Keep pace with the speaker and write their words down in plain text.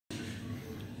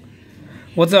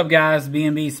What's up, guys?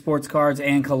 B&B Sports Cards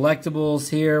and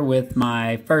Collectibles here with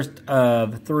my first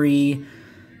of 3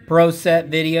 Pro Set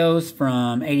videos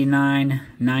from 89,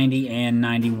 90, and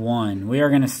 91. We are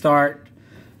going to start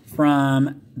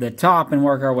from the top and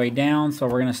work our way down. So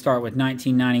we're going to start with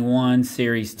 1991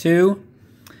 Series 2.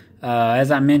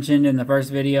 As I mentioned in the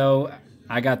first video,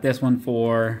 I got this one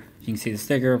for, you can see the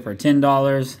sticker, for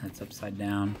 $10. That's upside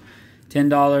down.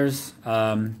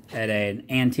 $10 at an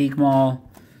antique mall.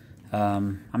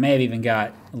 I may have even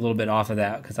got a little bit off of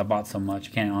that because I bought so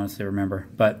much. Can't honestly remember.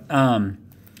 But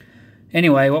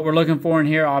anyway, what we're looking for in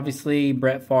here, obviously,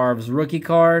 Brett Favre's rookie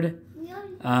card.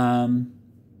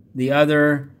 The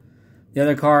other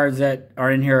cards that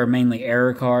are in here are mainly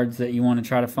error cards that you want to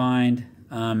try to find.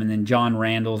 And then John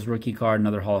Randall's rookie card,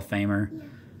 another Hall of Famer.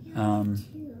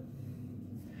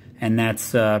 And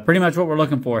that's pretty much what we're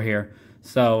looking for here.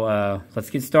 So let's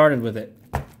get started with it.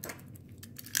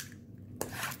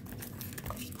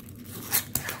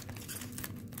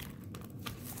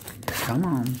 Come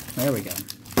on. There we go.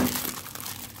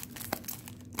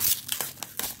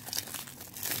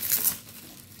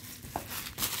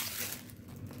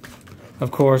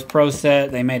 Of course, Pro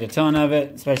Set, they made a ton of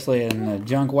it, especially in the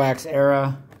junk wax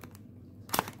era.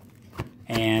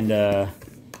 And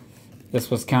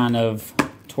this was kind of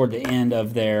toward the end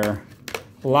of their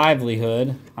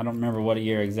livelihood. I don't remember what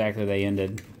year exactly they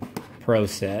ended Pro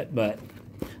Set, but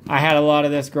I had a lot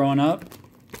of this growing up.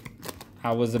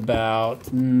 I was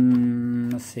about,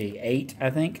 let's see, 8,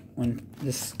 I think, when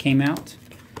this came out.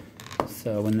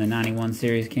 So when the 91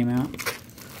 series came out.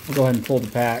 We'll go ahead and pull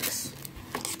the packs.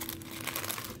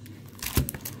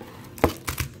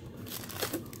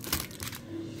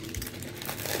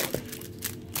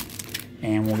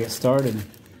 And we'll get started.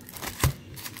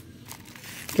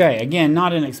 Okay, again,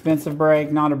 not an expensive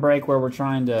break. Not a break where we're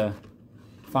trying to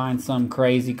find some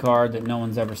crazy card that no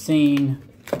one's ever seen.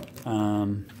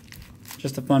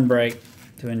 Just a fun break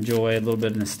to enjoy a little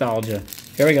bit of nostalgia.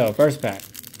 Here we go, first pack.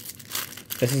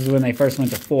 This is when they first went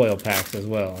to foil packs as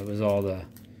well. It was all the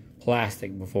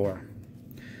plastic before.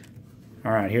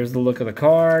 All right, here's the look of the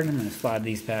card. I'm going to slide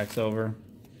these packs over.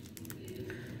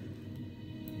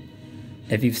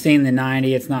 If you've seen the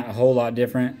 90, it's not a whole lot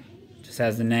different. Just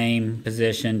has the name,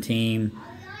 position, team,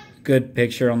 good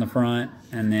picture on the front,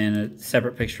 and then a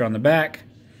separate picture on the back.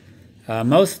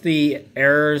 Most of the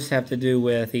errors have to do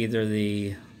with either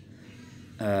the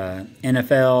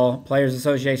NFL Players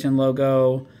Association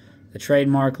logo, the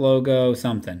trademark logo,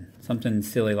 something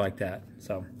silly like that.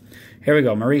 So here we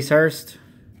go. Maurice Hurst,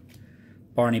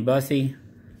 Barney Bussey,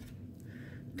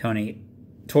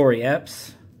 Torrey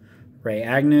Epps, Ray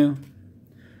Agnew,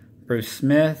 Bruce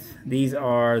Smith. These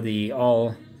are the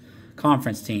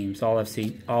all-conference teams, all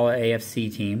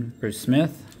AFC team. Bruce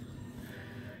Smith,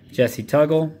 Jesse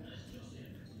Tuggle,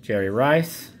 Jerry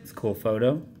Rice, it's a cool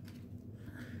photo.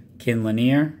 Ken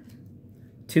Lanier,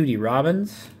 Tootie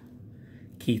Robbins,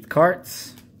 Keith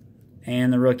Karts,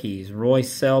 and the rookies, Rob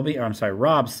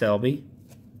Selby.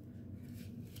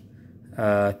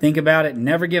 Think About It,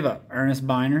 Never Give Up, Ernest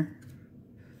Biner.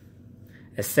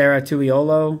 Esera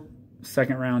Tuiolo,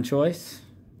 second round choice.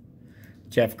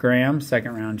 Jeff Graham,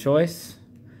 second round choice.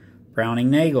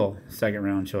 Browning Nagel, second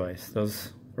round choice.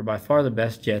 Those were by far the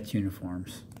best Jets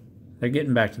uniforms. They're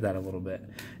getting back to that a little bit.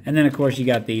 And then, of course, you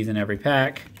got these in every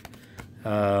pack.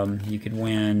 You could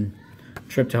win a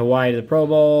trip to Hawaii to the Pro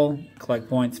Bowl, collect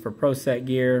points for Pro Set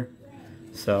gear.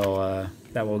 So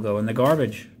that will go in the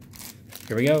garbage.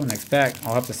 Here we go, next pack.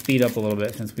 I'll have to speed up a little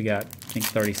bit since we got, I think,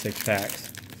 36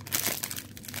 packs.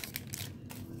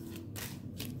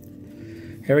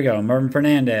 Here we go, Mervin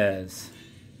Fernandez,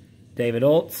 David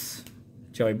Oltz,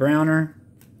 Joey Browner,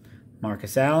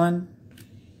 Marcus Allen,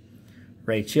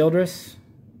 Ray Childress,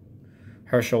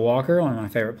 Herschel Walker, one of my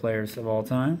favorite players of all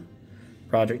time,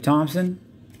 Broderick Thompson,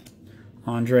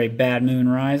 Andre Bad Moon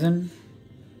Rison,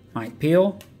 Mike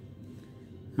Peel,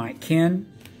 Mike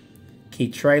Ken,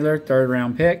 Keith Traylor, third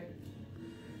round pick,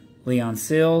 Leon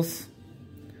Sills,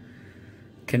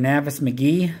 Canavis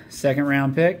McGee, second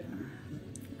round pick,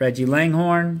 Reggie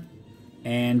Langhorne,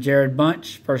 and Jared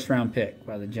Bunch, first round pick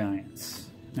by the Giants.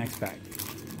 Next pack.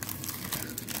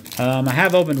 I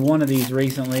have opened one of these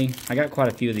recently. I got quite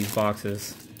a few of these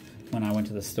boxes when I went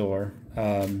to the store,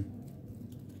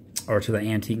 or to the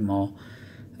antique mall.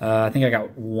 I think I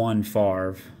got one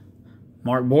Favre.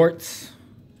 Mark Bortz,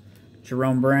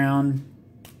 Jerome Brown,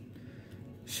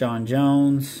 Sean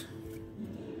Jones,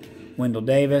 Wendell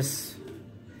Davis.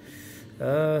 Who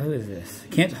is this?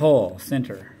 Kent Hull,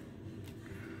 center.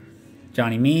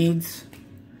 Johnny Meads,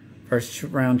 first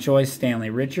round choice, Stanley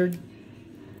Richard,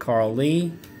 Carl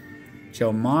Lee,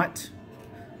 Joe Mott,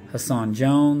 Hassan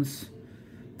Jones,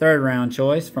 Third round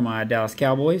choice for my Dallas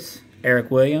Cowboys,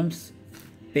 Eric Williams.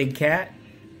 Big cat.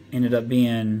 Ended up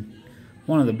being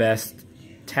one of the best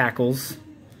tackles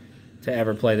to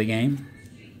ever play the game.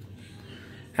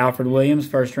 Alfred Williams,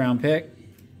 first round pick.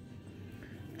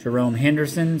 Jerome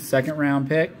Henderson, second round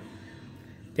pick.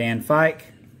 Dan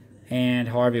Fike. And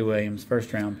Harvey Williams,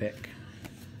 first round pick.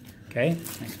 Okay,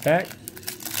 next pack.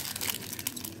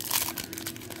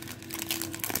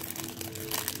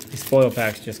 These foil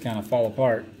packs just kind of fall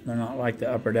apart. They're not like the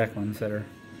upper deck ones that are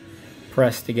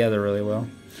pressed together really well.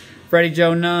 Freddie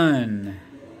Joe Nunn,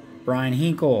 Brian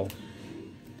Hinkle,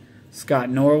 Scott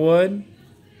Norwood.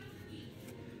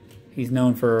 He's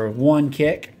known for one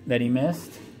kick that he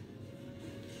missed.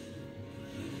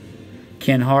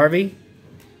 Ken Harvey,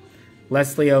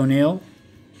 Leslie O'Neal,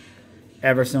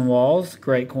 Everson Walls,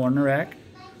 great cornerback.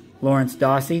 Lawrence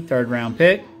Dossie, third round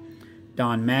pick.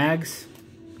 Don Maggs,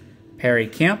 Perry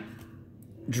Kemp,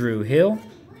 Drew Hill,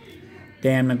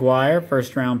 Dan McGuire,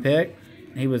 first round pick.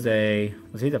 He was he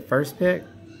the first pick?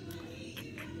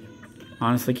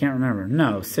 Honestly, can't remember.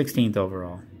 No, 16th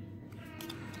overall.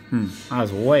 I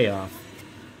was way off.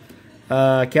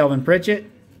 Kelvin Pritchett,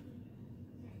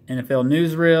 NFL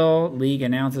Newsreel, league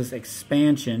announces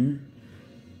expansion.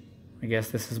 I guess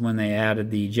this is when they added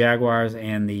the Jaguars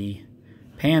and the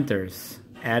Panthers.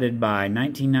 Added by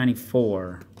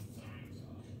 1994.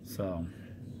 So,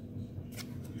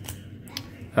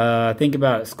 think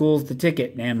about it. School's the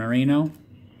ticket, Dan Marino.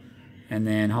 And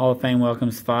then Hall of Fame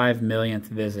welcomes 5 millionth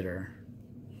visitor.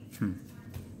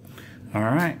 All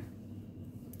right.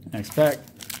 Next pack.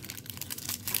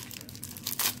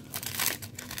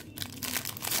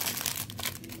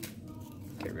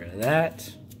 Get rid of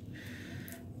that.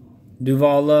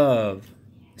 Duval Love,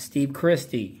 Steve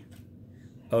Christie,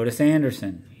 Otis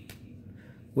Anderson,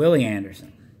 Willie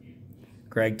Anderson,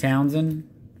 Greg Townsend,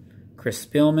 Chris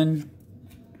Spielman,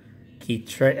 Keith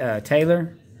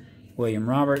Taylor, William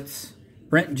Roberts,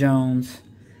 Brent Jones,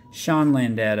 Sean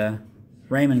Landetta,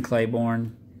 Raymond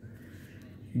Claiborne,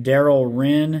 Darrell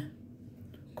Wren,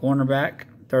 cornerback,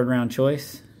 third round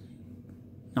choice,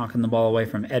 knocking the ball away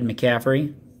from Ed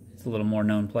McCaffrey. It's a little more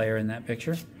known player in that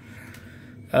picture.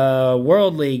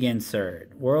 World League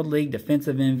insert. World League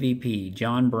Defensive MVP,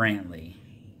 John Brantley.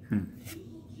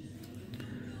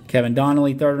 Kevin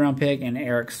Donnelly, third round pick, and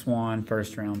Eric Swan,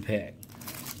 first round pick.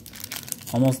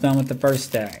 Almost done with the first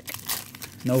stack.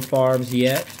 No Favres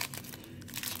yet.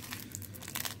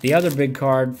 The other big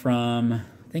card from,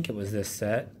 I think it was this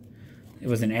set. It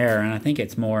was an error, and I think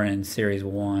it's more in Series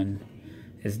 1.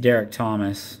 Is Derek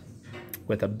Thomas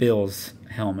with a Bills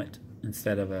helmet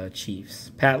instead of a Chiefs.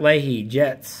 Pat Leahy,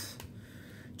 Jets.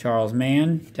 Charles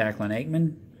Mann, Declan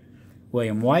Aikman.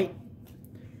 William White.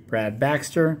 Brad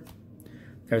Baxter.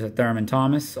 There's a Thurman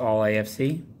Thomas, all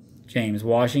AFC. James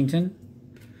Washington.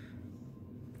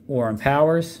 Warren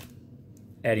Powers.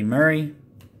 Eddie Murray.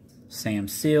 Sam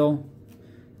Seal.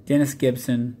 Dennis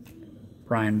Gibson.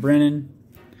 Brian Brennan.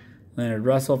 Leonard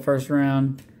Russell, first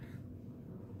round.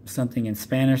 Something in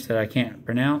Spanish that I can't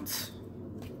pronounce.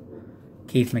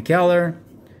 Keith McKellar,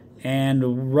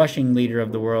 and rushing leader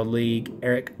of the World League,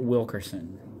 Eric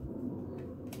Wilkerson.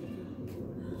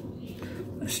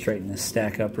 Let's straighten this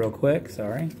stack up real quick,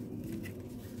 sorry.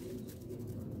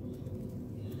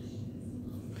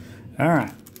 All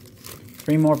right,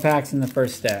 3 more packs in the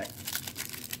first stack.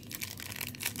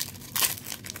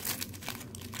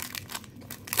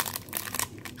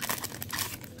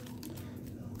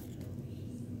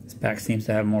 This pack seems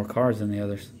to have more cards than the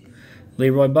others.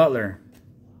 Leroy Butler,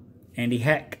 Andy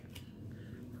Heck,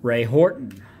 Ray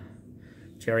Horton,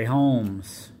 Jerry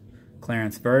Holmes,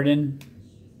 Clarence Verdon,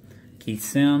 Keith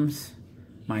Sims,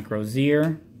 Mike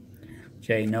Rozier,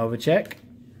 Jay Novacek,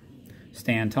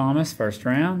 Stan Thomas, first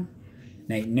round,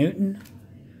 Nate Newton,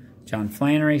 John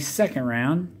Flannery, second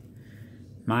round,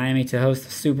 Miami to host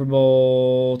the Super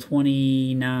Bowl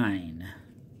 29.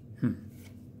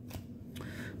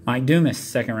 Mike Dumas,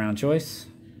 second round choice.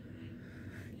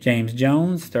 James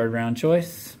Jones, third round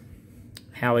choice.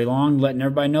 Howie Long, letting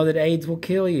everybody know that AIDS will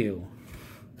kill you.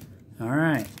 All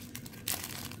right.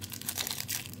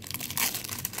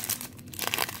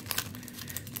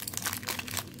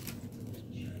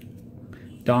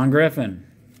 Don Griffin,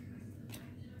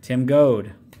 Tim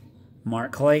Goad,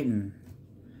 Mark Clayton,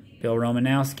 Bill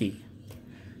Romanowski,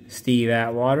 Steve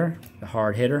Atwater, the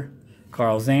hard hitter,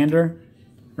 Carl Zander,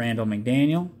 Randall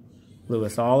McDaniel,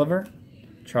 Lewis Oliver,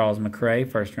 Charles McCray,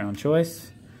 first round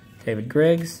choice, David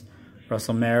Griggs,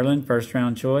 Russell Maryland, first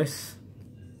round choice,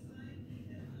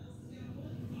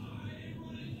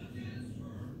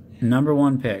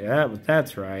 #1 pick.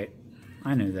 That's right.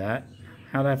 I knew that.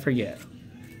 How'd I forget?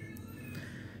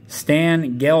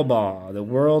 Stan Gelbaugh, the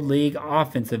World League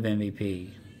Offensive MVP.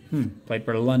 Played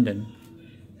for London.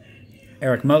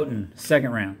 Eric Moten,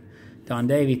 2nd round. Don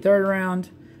Davey, 3rd round.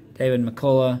 David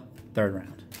McCullough, 3rd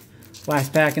round.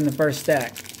 Last pack in the first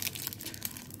stack.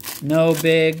 No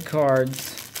big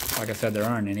cards. Like I said, there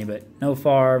aren't any, but no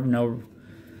Favre,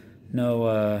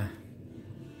 no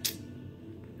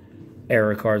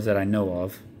error cards that I know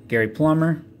of. Gary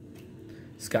Plummer,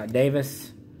 Scott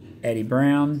Davis, Eddie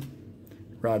Brown,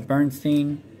 Rod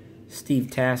Bernstein,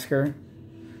 Steve Tasker,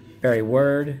 Barry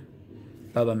Word,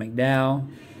 Bubba McDowell,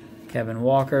 Kevin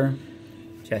Walker,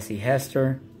 Jesse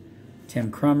Hester,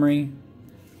 Tim Crumry,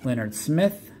 Leonard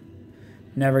Smith,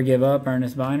 Never Give Up,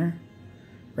 Ernest Biner,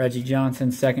 Reggie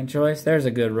Johnson, 2nd choice. There's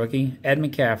a good rookie. Ed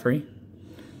McCaffrey,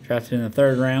 drafted in the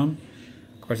 3rd round.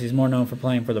 Of course, he's more known for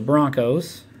playing for the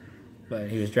Broncos, but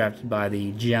he was drafted by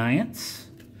the Giants.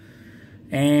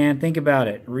 And think about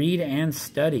it. Read and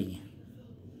study.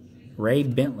 Ray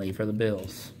Bentley for the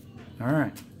Bills. All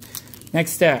right.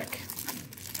 Next stack.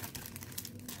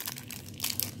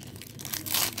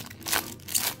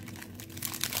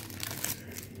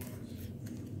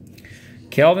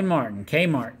 Kelvin Martin,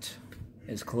 Kmart,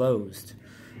 is closed.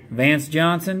 Vance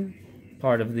Johnson,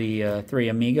 part of the Three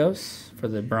Amigos for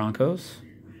the Broncos.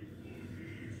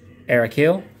 Eric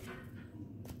Hill.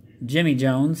 Jimmy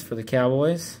Jones for the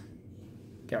Cowboys.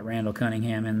 Got Randall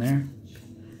Cunningham in there.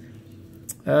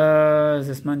 Is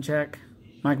this Munchak?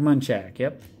 Mike Munchak,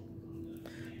 yep.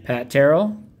 Pat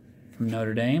Terrell from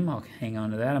Notre Dame. I'll hang on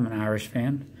to that. I'm an Irish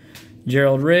fan.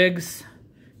 Gerald Riggs.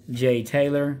 Jay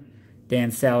Taylor.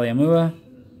 Dan Saliamua.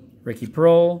 Ricky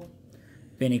Prohl.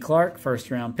 Benny Clark,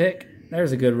 1st round pick.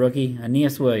 There's a good rookie.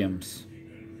 Aeneas Williams,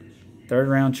 3rd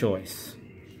round choice.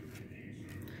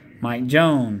 Mike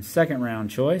Jones, 2nd round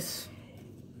choice.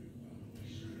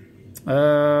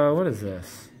 What is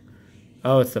this?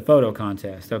 Oh, it's the photo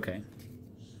contest. Okay.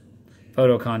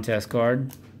 Photo contest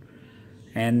card.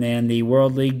 And then the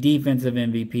World League Defensive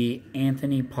MVP,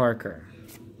 Anthony Parker.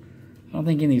 I don't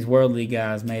think any of these World League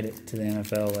guys made it to the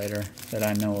NFL later that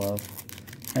I know of.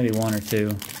 Maybe 1 or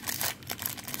 2.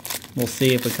 We'll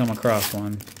see if we come across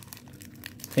one.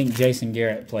 I think Jason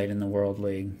Garrett played in the World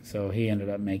League, so he ended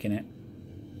up making it.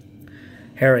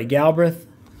 Harry Galbraith,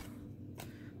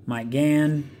 Mike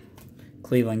Gann,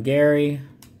 Cleveland Gary,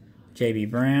 J.B.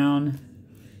 Brown.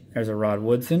 There's a Rod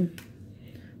Woodson,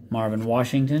 Marvin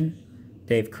Washington,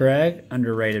 Dave Craig,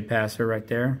 underrated passer right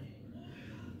there.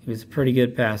 He was a pretty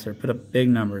good passer, put up big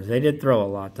numbers. They did throw a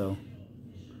lot, though.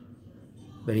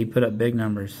 But he put up big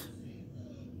numbers.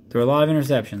 Threw a lot of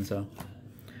interceptions, though.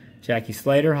 Jackie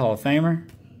Slater, Hall of Famer.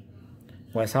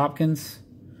 Wes Hopkins.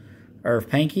 Irv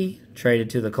Pankey, traded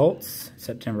to the Colts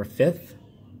September 5th.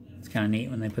 It's kind of neat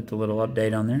when they put the little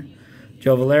update on there.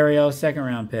 Joe Valerio, 2nd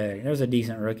round pick. There's a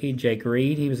decent rookie. Jake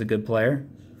Reed, he was a good player.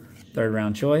 3rd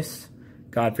round choice.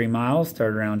 Godfrey Miles,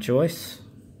 3rd round choice.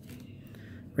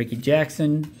 Ricky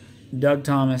Jackson, Doug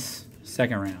Thomas,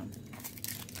 2nd round.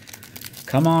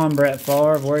 Come on, Brett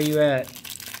Favre, where are you at?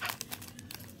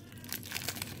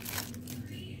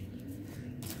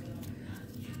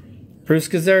 Bruce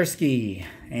Kazerski,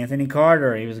 Anthony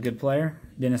Carter, he was a good player.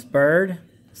 Dennis Byrd,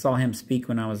 saw him speak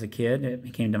when I was a kid.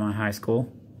 He came to my high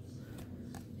school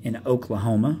in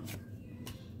Oklahoma.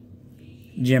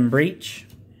 Jim Breach,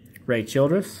 Ray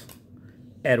Childress,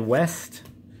 Ed West,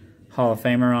 Hall of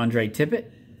Famer Andre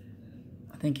Tippett.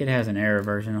 I think it has an error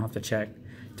version, I'll have to check.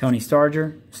 Tony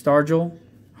Stargell,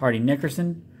 Hardy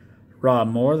Nickerson, Rob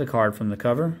Moore, the card from the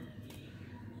cover.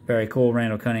 Very cool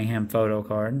Randall Cunningham photo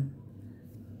card.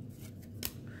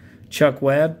 Chuck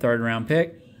Webb, 3rd round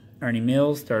pick. Ernie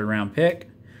Mills, 3rd round pick.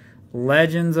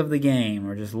 Legends of the game,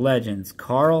 or just legends.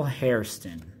 Carl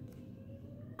Hairston.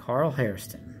 Carl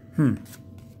Hairston.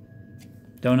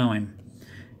 Don't know him.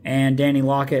 And Danny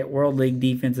Lockett, World League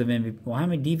Defensive MVP. Well, how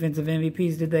many defensive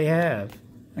MVPs did they have?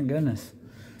 My goodness.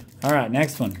 All right,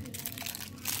 next one.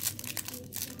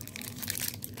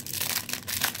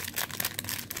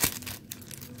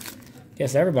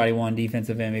 Guess everybody won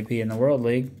Defensive MVP in the World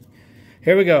League.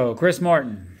 Here we go. Chris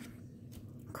Martin.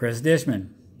 Chris Dishman.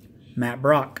 Matt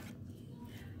Brock.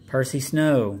 Percy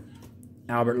Snow.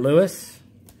 Albert Lewis.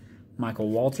 Michael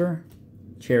Walter.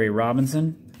 Jerry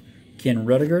Robinson. Ken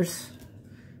Rudigers.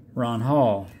 Ron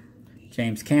Hall.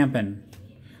 James Campen.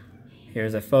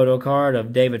 Here's a photo card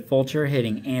of David Fulcher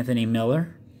hitting Anthony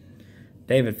Miller.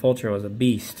 David Fulcher was a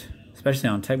beast, especially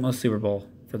on Tecmo Super Bowl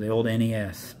for the old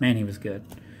NES. Man, he was good.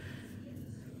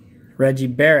 Reggie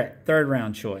Barrett, 3rd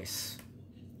round choice.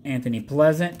 Anthony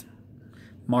Pleasant.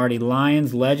 Marty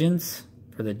Lyons, Legends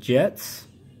for the Jets.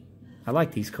 I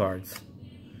like these cards.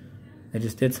 They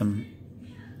just did some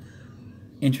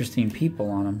interesting people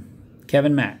on them.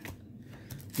 Kevin Mack.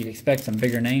 You'd expect some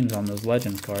bigger names on those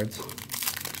Legends cards.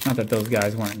 Not that those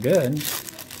guys weren't good.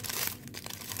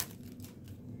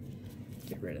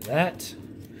 Get rid of that.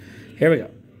 Here we go.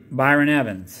 Byron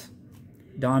Evans.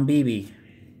 Don Beebe.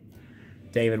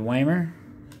 David Waymer.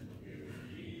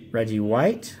 Reggie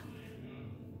White.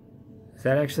 Is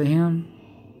that actually him?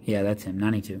 Yeah, that's him.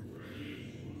 92.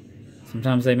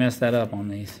 Sometimes they mess that up on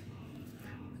these.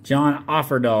 John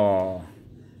Offerdahl.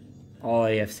 All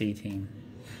AFC team.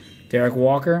 Derek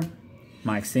Walker.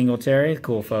 Mike Singletary.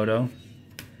 Cool photo.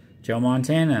 Joe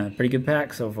Montana. Pretty good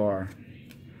pack so far.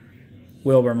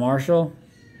 Wilbur Marshall.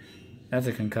 That's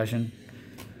a concussion.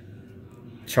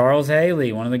 Charles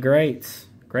Haley. One of the greats.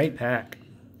 Great pack.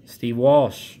 Steve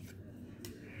Walsh.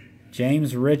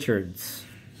 James Richards.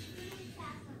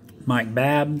 Mike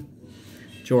Babb.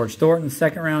 George Thornton,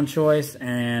 second round choice.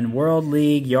 And World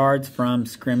League yards from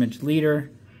scrimmage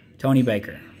leader, Tony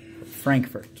Baker.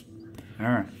 Frankfurt. All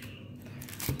right.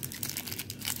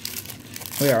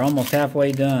 We are almost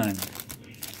halfway done.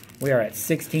 We are at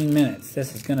 16 minutes.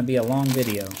 This is going to be a long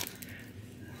video.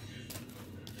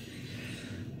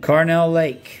 Carnell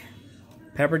Lake.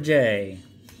 Pepper J.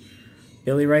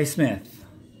 Billy Ray Smith.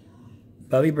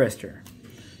 Bubby Brister.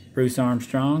 Bruce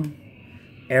Armstrong.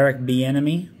 Eric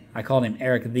Bieniemy. I called him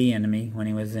Eric the Enemy when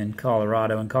he was in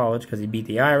Colorado in college because he beat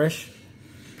the Irish.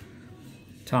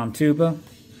 Tom Tupa.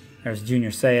 There's Junior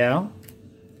Seau.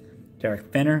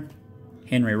 Derek Finner.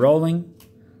 Henry Rolling.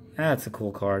 That's a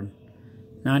cool card.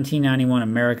 1991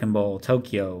 American Bowl,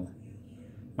 Tokyo.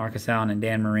 Marcus Allen and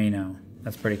Dan Marino.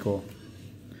 That's pretty cool.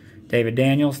 David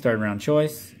Daniels, third round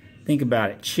choice. Think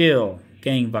about it. Chill.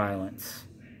 Gang violence.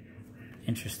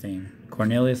 Interesting.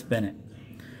 Cornelius Bennett.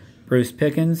 Bruce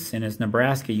Pickens in his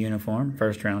Nebraska uniform,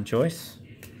 first round choice.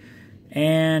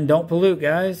 And don't pollute,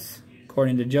 guys.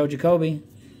 According to Joe Jacoby,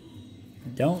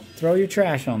 don't throw your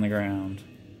trash on the ground.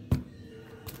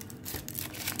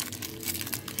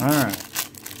 All right.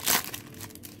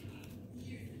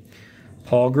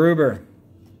 Paul Gruber.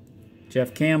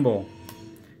 Jeff Campbell.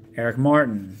 Eric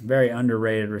Martin, very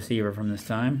underrated receiver from this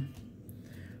time.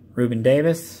 Reuben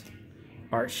Davis.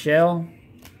 Art Shell.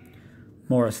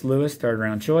 Morris Lewis, third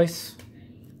round choice.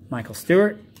 Michael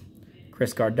Stewart.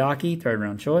 Chris Gardocki, third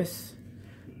round choice.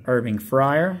 Irving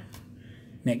Fryer.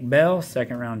 Nick Bell,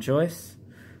 second round choice.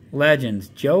 Legends,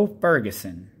 Joe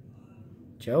Ferguson.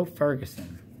 Joe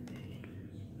Ferguson.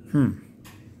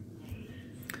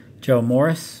 Joe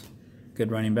Morris,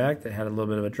 good running back that had a little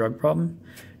bit of a drug problem.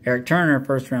 Eric Turner,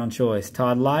 first round choice.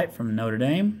 Todd Light from Notre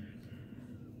Dame.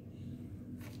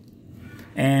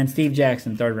 And Steve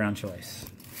Jackson, third round choice.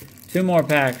 2 more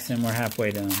packs and we're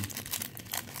halfway done.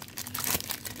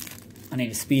 I need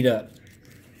to speed up.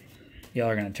 Y'all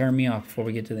are going to turn me off before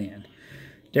we get to the end.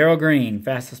 Darryl Green,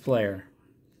 fastest player.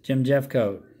 Jim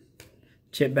Jeffcoat.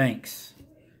 Chip Banks.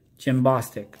 Jim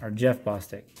Bostic, or Jeff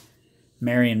Bostic.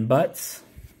 Marion Butts.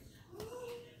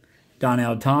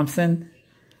 Donnell Thompson.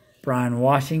 Brian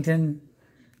Washington.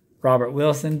 Robert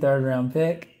Wilson, third round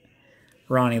pick.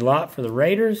 Ronnie Lott for the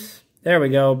Raiders. There we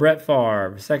go. Brett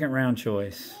Favre, second round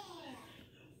choice.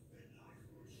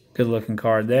 Good looking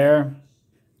card there.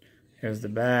 Here's the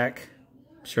back.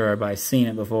 I'm sure everybody's seen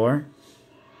it before.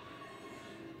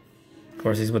 Of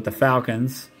course, he's with the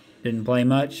Falcons. Didn't play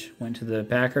much. Went to the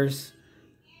Packers,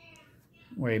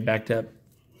 where he backed up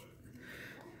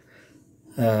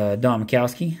Don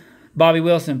Mikowski. Bobby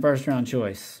Wilson, first round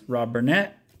choice. Rob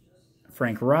Burnett.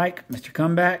 Frank Reich, Mr.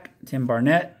 Comeback. Tim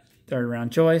Barnett, third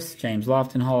round choice. James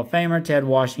Lofton, Hall of Famer. Ted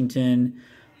Washington,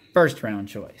 first round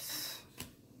choice.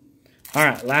 All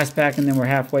right, last pack, and then we're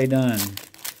halfway done.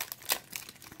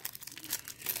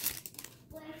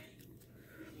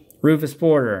 Rufus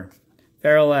Porter,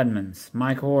 Farrell Edmonds,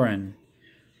 Mike Horan,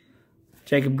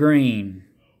 Jacob Green,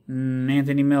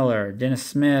 Anthony Miller, Dennis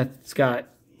Smith, Scott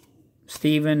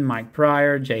Stephen, Mike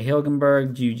Pryor, Jay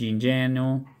Hilgenberg, Eugene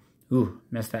Daniel. Ooh,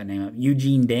 messed that name up.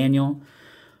 Eugene Daniel,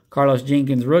 Carlos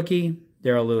Jenkins, rookie.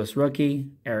 Darrell Lewis,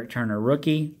 rookie. Eric Turner,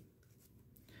 rookie.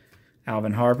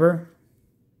 Alvin Harper.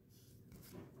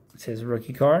 It's his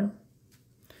rookie card.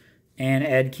 And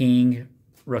Ed King,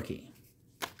 rookie.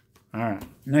 All right,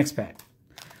 next pack.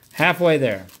 Halfway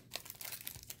there.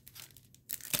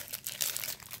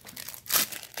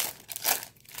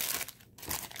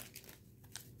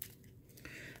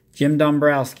 Jim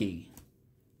Dombrowski,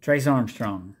 Trace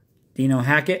Armstrong, Dino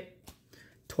Hackett,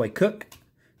 Toy Cook,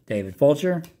 David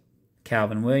Fulcher,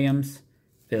 Calvin Williams,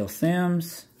 Phil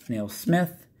Simms, Neil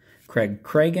Smith, Craig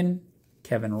Cragen,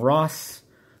 Kevin Ross,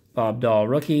 Bob Dahl,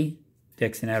 rookie,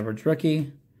 Dixon Edwards,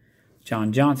 rookie,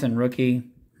 John Johnson, rookie,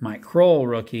 Mike Kroll,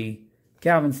 rookie,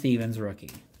 Calvin Stevens,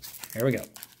 rookie. Here we go.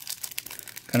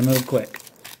 Gonna move quick.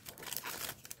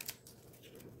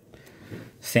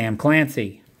 Sam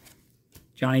Clancy,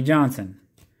 Johnny Johnson,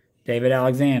 David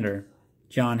Alexander,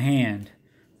 John Hand.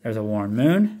 There's a Warren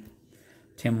Moon,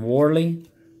 Tim Worley.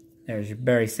 There's your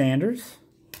Barry Sanders,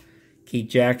 Keith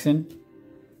Jackson,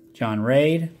 John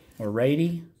Raid, or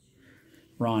Rady,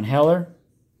 Ron Heller.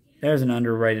 There's an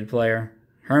underrated player.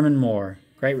 Herman Moore,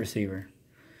 great receiver.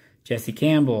 Jesse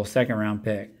Campbell, second-round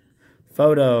pick.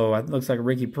 Photo, it looks like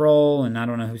Ricky Prohl, and I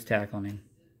don't know who's tackling him.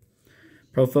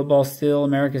 Pro Football still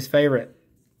America's favorite,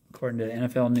 according to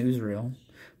NFL Newsreel.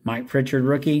 Mike Pritchard,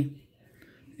 rookie.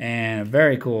 And a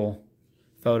very cool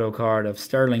photo card of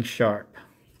Sterling Sharp.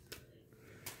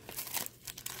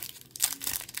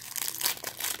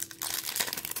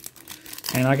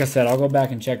 And like I said, I'll go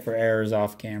back and check for errors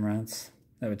off camera.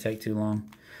 That would take too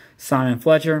long. Simon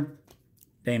Fletcher,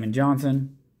 Damon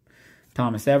Johnson,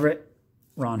 Thomas Everett,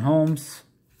 Ron Holmes,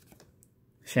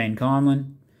 Shane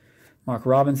Conlon, Mark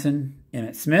Robinson,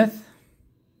 Emmitt Smith.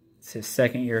 It's his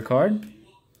second-year card.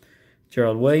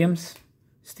 Gerald Williams,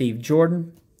 Steve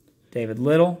Jordan, David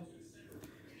Little,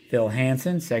 Phil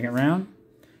Hansen, second round,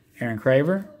 Aaron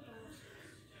Craver.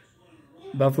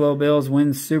 Buffalo Bills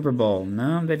win Super Bowl.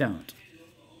 No, they don't.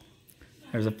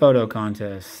 There's a photo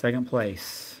contest, second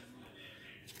place.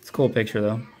 It's a cool picture,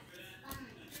 though.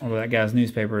 Although that guy's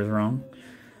newspaper is wrong.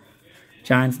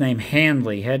 Giants name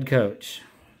Handley, head coach.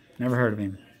 Never heard of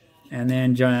him. And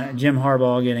then Jim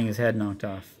Harbaugh getting his head knocked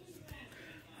off.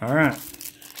 All right.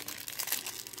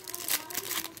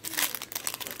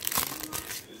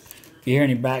 If you hear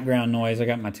any background noise, I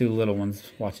got my two little ones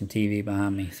watching TV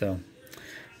behind me. So,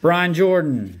 Brian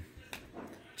Jordan,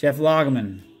 Jeff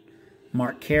Lageman,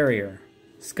 Mark Carrier,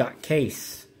 Scott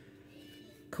Case.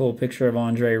 Cool picture of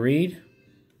Andre Reed.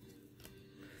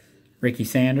 Ricky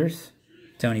Sanders,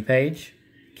 Tony Page,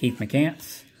 Keith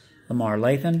McCants, Lamar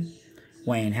Lathan,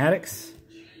 Wayne Haddix,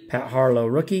 Pat Harlow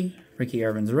rookie, Ricky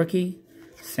Irvin's rookie,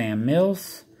 Sam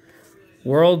Mills,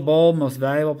 World Bowl Most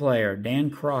Valuable Player,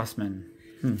 Dan Crossman.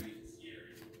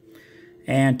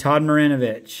 And Todd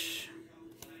Marinovich.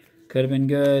 Could have been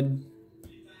good,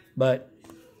 but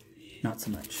not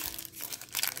so much.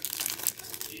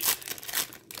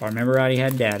 If I remember right, he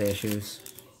had dad issues.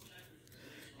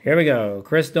 Here we go.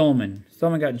 Chris Dolman.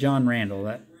 Dolman got John Randall.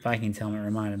 That Vikings helmet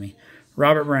reminded me.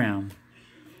 Robert Brown.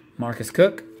 Marcus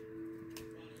Cook.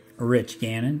 Rich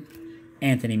Gannon.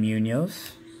 Anthony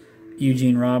Munoz.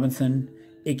 Eugene Robinson.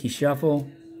 Icky Shuffle.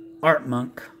 Art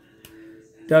Monk.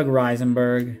 Doug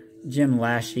Reisenberg. Jim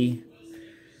Lashey.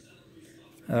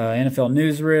 NFL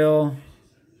Newsreel.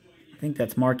 I think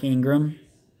that's Mark Ingram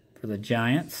for the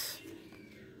Giants.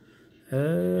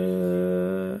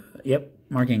 Yep,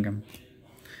 Mark Ingram.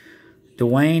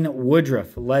 Dwayne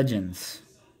Woodruff, Legends.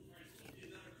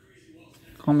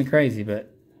 Call me crazy,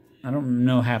 but I don't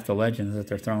know half the legends that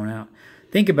they're throwing out.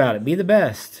 Think about it. Be the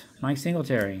best. Mike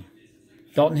Singletary.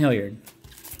 Dalton Hilliard.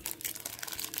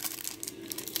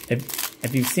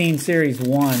 If you've seen Series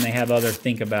 1, they have other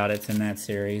Think About It's in that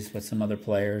series with some other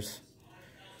players.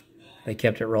 They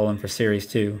kept it rolling for Series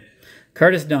 2.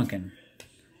 Curtis Duncan.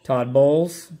 Todd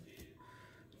Bowles.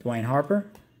 Dwayne Harper.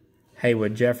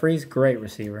 Haywood Jeffries. Great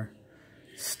receiver.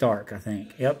 Stark, I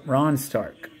think. Yep, Ron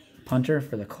Stark. Punter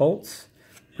for the Colts.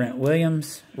 Brent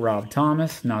Williams. Rob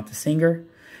Thomas, not the singer.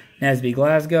 Nesby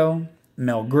Glasgow.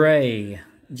 Mel Gray.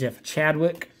 Jeff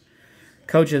Chadwick.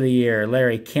 Coach of the Year,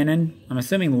 Larry Kennan. I'm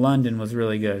assuming London was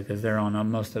really good because they're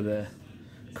on most of the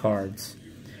cards.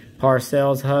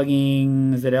 Parcells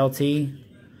hugging, is it LT? I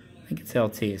think it's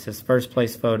LT. It says first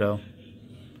place photo.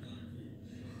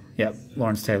 Yep,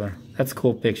 Lawrence Taylor. That's a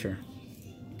cool picture.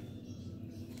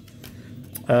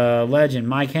 Legend,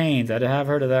 Mike Haynes. I have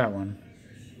heard of that one.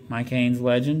 Mike Haynes,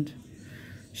 legend.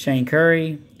 Shane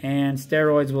Curry, and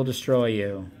Steroids Will Destroy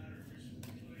You.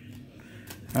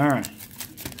 All right.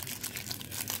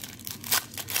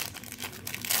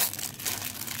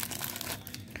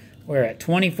 We're at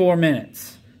 24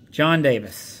 minutes. John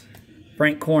Davis,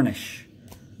 Frank Cornish,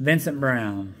 Vincent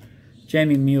Brown,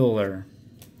 Jamie Mueller,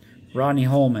 Rodney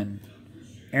Holman,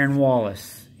 Aaron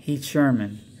Wallace, Heath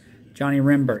Sherman, Johnny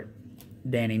Rimbert,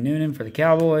 Danny Noonan for the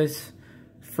Cowboys,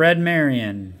 Fred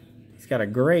Marion. He's got a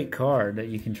great card that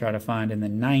you can try to find in the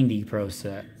 90 Pro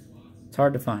set. It's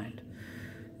hard to find.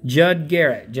 Judd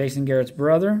Garrett, Jason Garrett's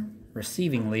brother,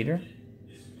 receiving leader.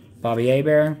 Bobby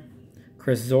Hebert,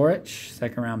 Chris Zorich,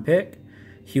 second-round pick.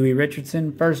 Huey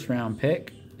Richardson, first-round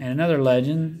pick. And another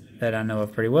legend that I know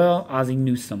of pretty well, Ozzie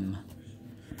Newsome.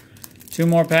 2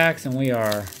 more packs, and we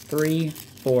are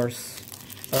 3/4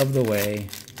 of the way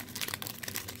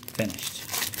finished.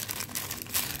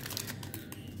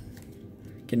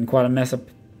 Getting quite a mess of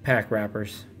pack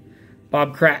wrappers.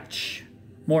 Bob Cratch,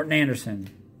 Morton Anderson,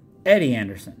 Eddie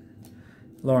Anderson,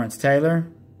 Lawrence Taylor.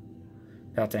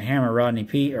 About to hammer Rodney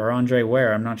Peete or Andre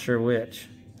Ware. I'm not sure which.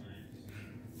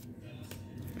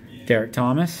 Derek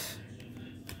Thomas.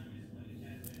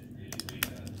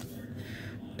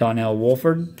 Donnell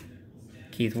Wolford.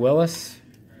 Keith Willis.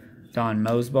 Don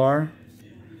Mosbar.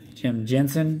 Jim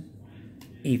Jensen.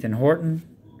 Ethan Horton.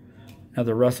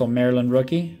 Another Russell Maryland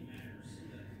rookie.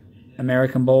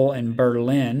 American Bowl in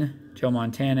Berlin. Joe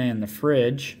Montana in the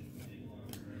fridge.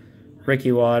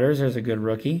 Ricky Waters, there's a good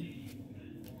rookie.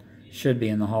 Should be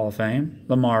in the Hall of Fame.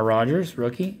 Lamar Rogers,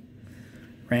 rookie.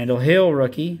 Randall Hill,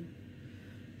 rookie.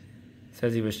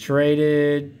 Says he was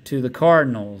traded to the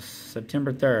Cardinals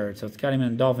September 3rd. So it's got him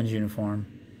in a Dolphins uniform.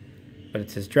 But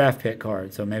it's his draft pick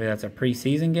card. So maybe that's a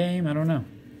preseason game? I don't know.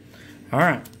 All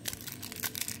right.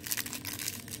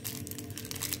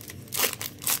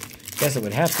 Guess it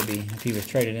would have to be if he was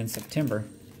traded in September.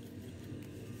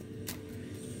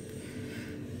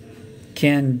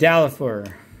 Ken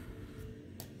Dallafer,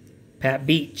 Pat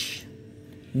Beach,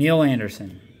 Neil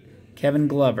Anderson, Kevin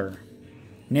Glover,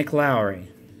 Nick Lowry,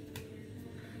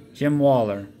 Jim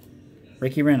Waller,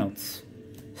 Ricky Reynolds,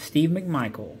 Steve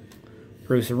McMichael,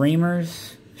 Bruce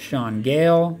Reimers, Sean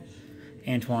Gale,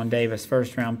 Antoine Davis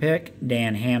first-round pick,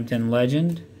 Dan Hampton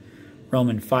legend,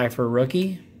 Roman Pfeiffer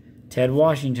rookie, Ted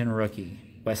Washington rookie,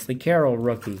 Wesley Carroll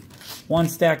rookie. One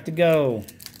stack to go.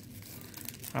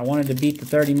 I wanted to beat the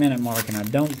 30-minute mark, and I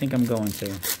don't think I'm going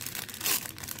to.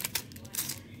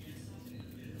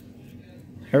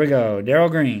 Here we go. Darryl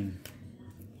Green,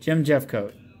 Jim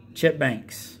Jeffcoat, Chip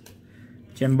Banks,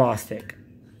 Jim Bostic,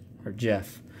 or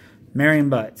Jeff, Marion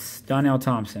Butts, Donnell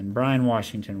Thompson, Brian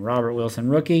Washington, Robert Wilson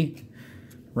rookie,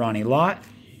 Ronnie Lott.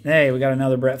 Hey, we got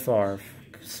another Brett Favre.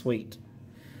 Sweet.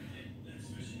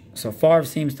 So Favre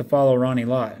seems to follow Ronnie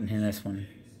Lott in this one.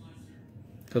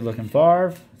 Good looking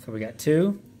Favre. So we got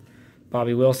two.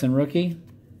 Bobby Wilson rookie.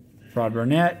 Rod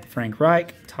Burnett, Frank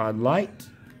Reich, Todd Light,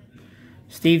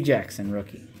 Steve Jackson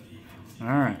rookie. All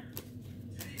right.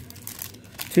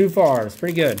 Two Favres.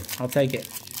 Pretty good. I'll take it.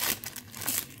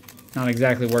 Not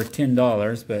exactly worth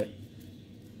 $10, but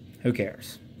who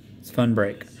cares? It's a fun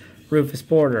break. Rufus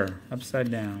Porter,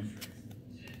 upside down.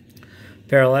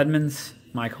 Farrell Edmonds,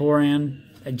 Mike Horan,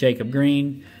 Jacob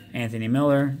Green, Anthony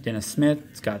Miller, Dennis Smith,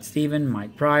 Scott Stephen,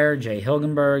 Mike Pryor, Jay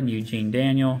Hilgenberg, Eugene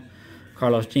Daniel,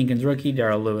 Carlos Jenkins rookie,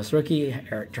 Darrell Lewis rookie,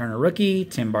 Eric Turner rookie,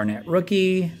 Tim Barnett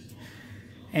rookie,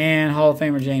 and Hall of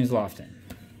Famer James Lofton.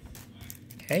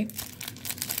 Okay.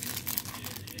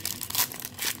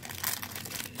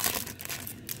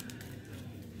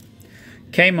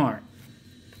 Kmart,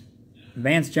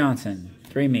 Vance Johnson,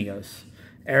 Three Amigos,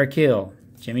 Eric Hill,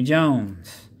 Jimmy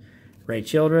Jones, Ray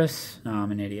Childress, no,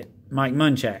 I'm an idiot, Mike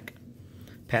Munchak,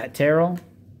 Pat Terrell,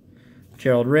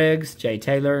 Gerald Riggs, Jay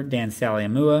Taylor, Dan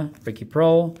Saliamua, Ricky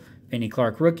Prohl, Benny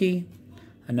Clark rookie,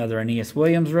 another Aeneas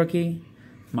Williams rookie,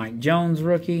 Mike Jones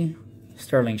rookie,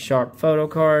 Sterling Sharp photo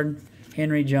card,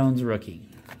 Henry Jones rookie.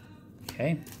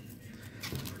 Okay.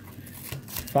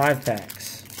 5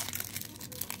 packs.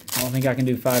 I don't think I can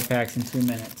do 5 packs in 2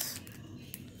 minutes.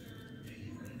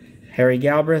 Harry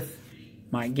Galbraith,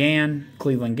 Mike Gann,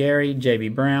 Cleveland Gary, J.B.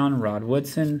 Brown, Rod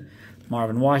Woodson,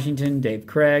 Marvin Washington, Dave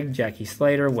Craig, Jackie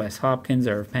Slater, Wes Hopkins,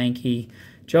 Irv Pankey,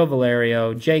 Joe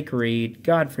Valerio, Jake Reed,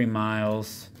 Godfrey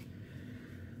Miles,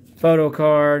 photo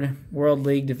card, World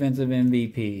League Defensive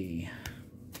MVP.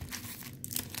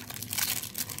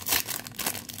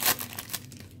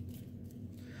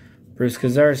 Bruce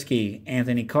Kozerski,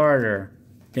 Anthony Carter,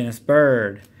 Dennis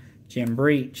Bird, Jim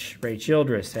Breach, Ray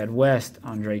Childress, Ed West,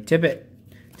 Andre Tippett,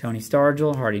 Tony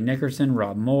Stargell, Hardy Nickerson,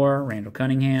 Rob Moore, Randall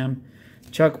Cunningham,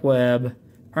 Chuck Webb,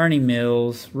 Ernie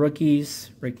Mills,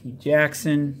 rookies, Ricky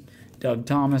Jackson, Doug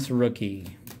Thomas,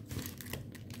 rookie.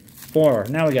 4.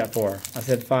 Now we got 4. I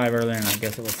said 5 earlier, and I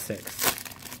guess it was 6.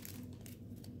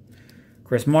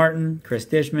 Chris Martin, Chris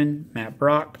Dishman, Matt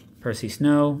Brock, Percy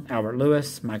Snow, Albert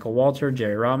Lewis, Michael Walter,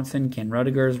 Jerry Robinson, Ken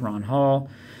Rudigers, Ron Hall,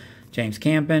 James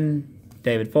Campen,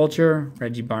 David Fulcher,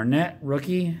 Reggie Barnett,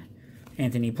 rookie,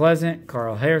 Anthony Pleasant,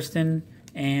 Carl Hairston,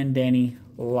 and Danny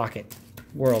Lockett,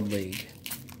 World League.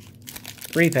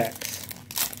 3 packs.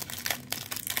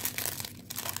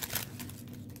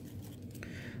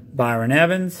 Byron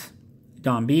Evans,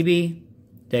 Don Beebe,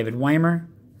 David Weimer,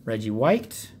 Reggie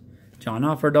White, John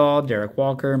Offerdahl, Derek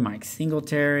Walker, Mike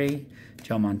Singletary,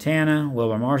 Joe Montana,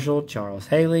 Wilbur Marshall, Charles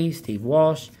Haley, Steve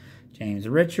Walsh, James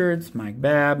Richards, Mike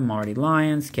Babb, Marty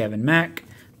Lyons, Kevin Mack,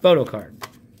 photo card.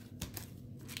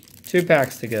 2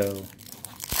 packs to go.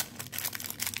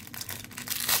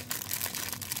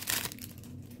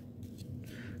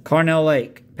 Carnell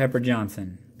Lake, Pepper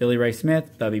Johnson, Billy Ray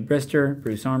Smith, Bubby Brister,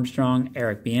 Bruce Armstrong,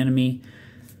 Eric Bieniemy,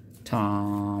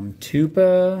 Tom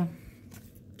Tupa,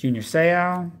 Junior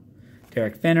Seau,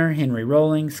 Derek Finner, Henry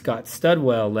Rolling, Scott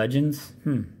Studwell, Legends.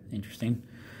 Interesting.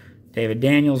 David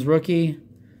Daniels, rookie.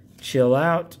 Chill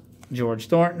Out, George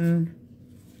Thornton,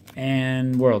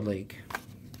 and World League.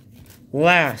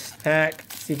 Last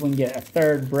pack. See if we can get a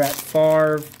third Brett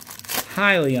Favre.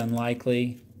 Highly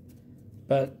unlikely,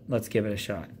 but let's give it a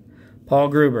shot. Paul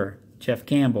Gruber, Jeff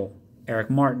Campbell, Eric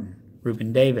Martin,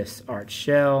 Ruben Davis, Art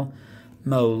Shell,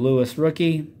 Mo Lewis,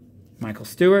 rookie, Michael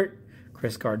Stewart,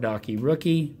 Chris Gardocki,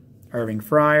 rookie, Irving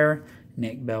Fryer,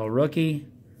 Nick Bell, rookie,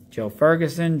 Joe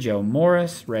Ferguson, Joe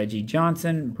Morris, Reggie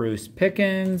Johnson, Bruce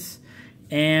Pickens,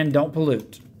 and Don't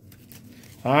Pollute.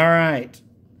 All right,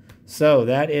 so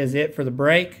that is it for the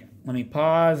break. Let me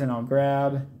pause and I'll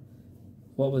grab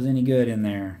what was any good in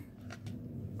there.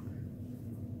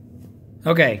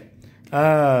 Okay,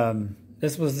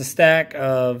 this was the stack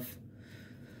of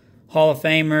Hall of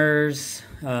Famers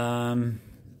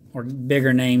or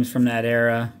bigger names from that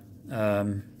era.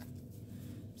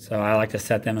 So I like to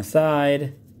set them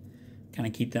aside, kind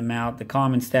of keep them out. The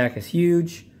common stack is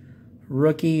huge.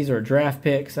 Rookies or draft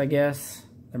picks, I guess.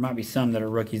 There might be some that are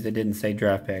rookies that didn't say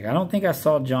draft pick. I don't think I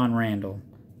saw John Randall.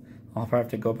 I'll probably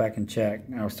have to go back and check.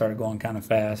 I started going kind of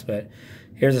fast, but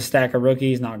here's a stack of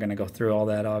rookies. Not going to go through all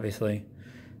that, obviously.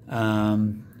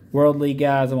 World League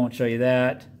guys, I won't show you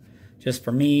that. Just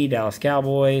for me, Dallas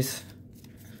Cowboys.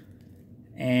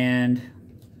 And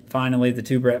finally, the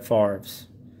 2 Brett Favres.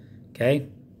 Okay?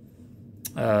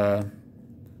 That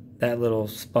little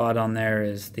spot on there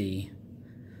is the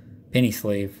penny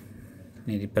sleeve.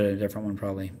 Need to put a different one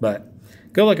probably. But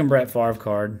good looking Brett Favre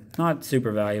card. Not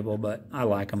super valuable, but I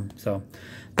like them. So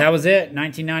that was it.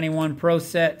 1991 Pro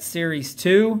Set Series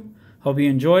 2. Hope you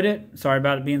enjoyed it. Sorry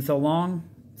about it being so long.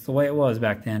 It's the way it was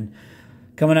back then.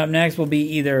 Coming up next will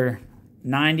be either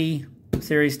 90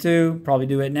 Series 2. Probably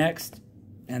do it next.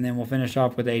 And then we'll finish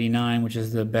off with 89, which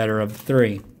is the better of the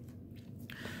 3.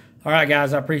 All right,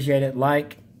 guys. I appreciate it.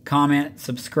 Like, comment,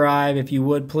 subscribe if you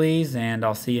would, please. And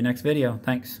I'll see you next video.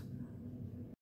 Thanks.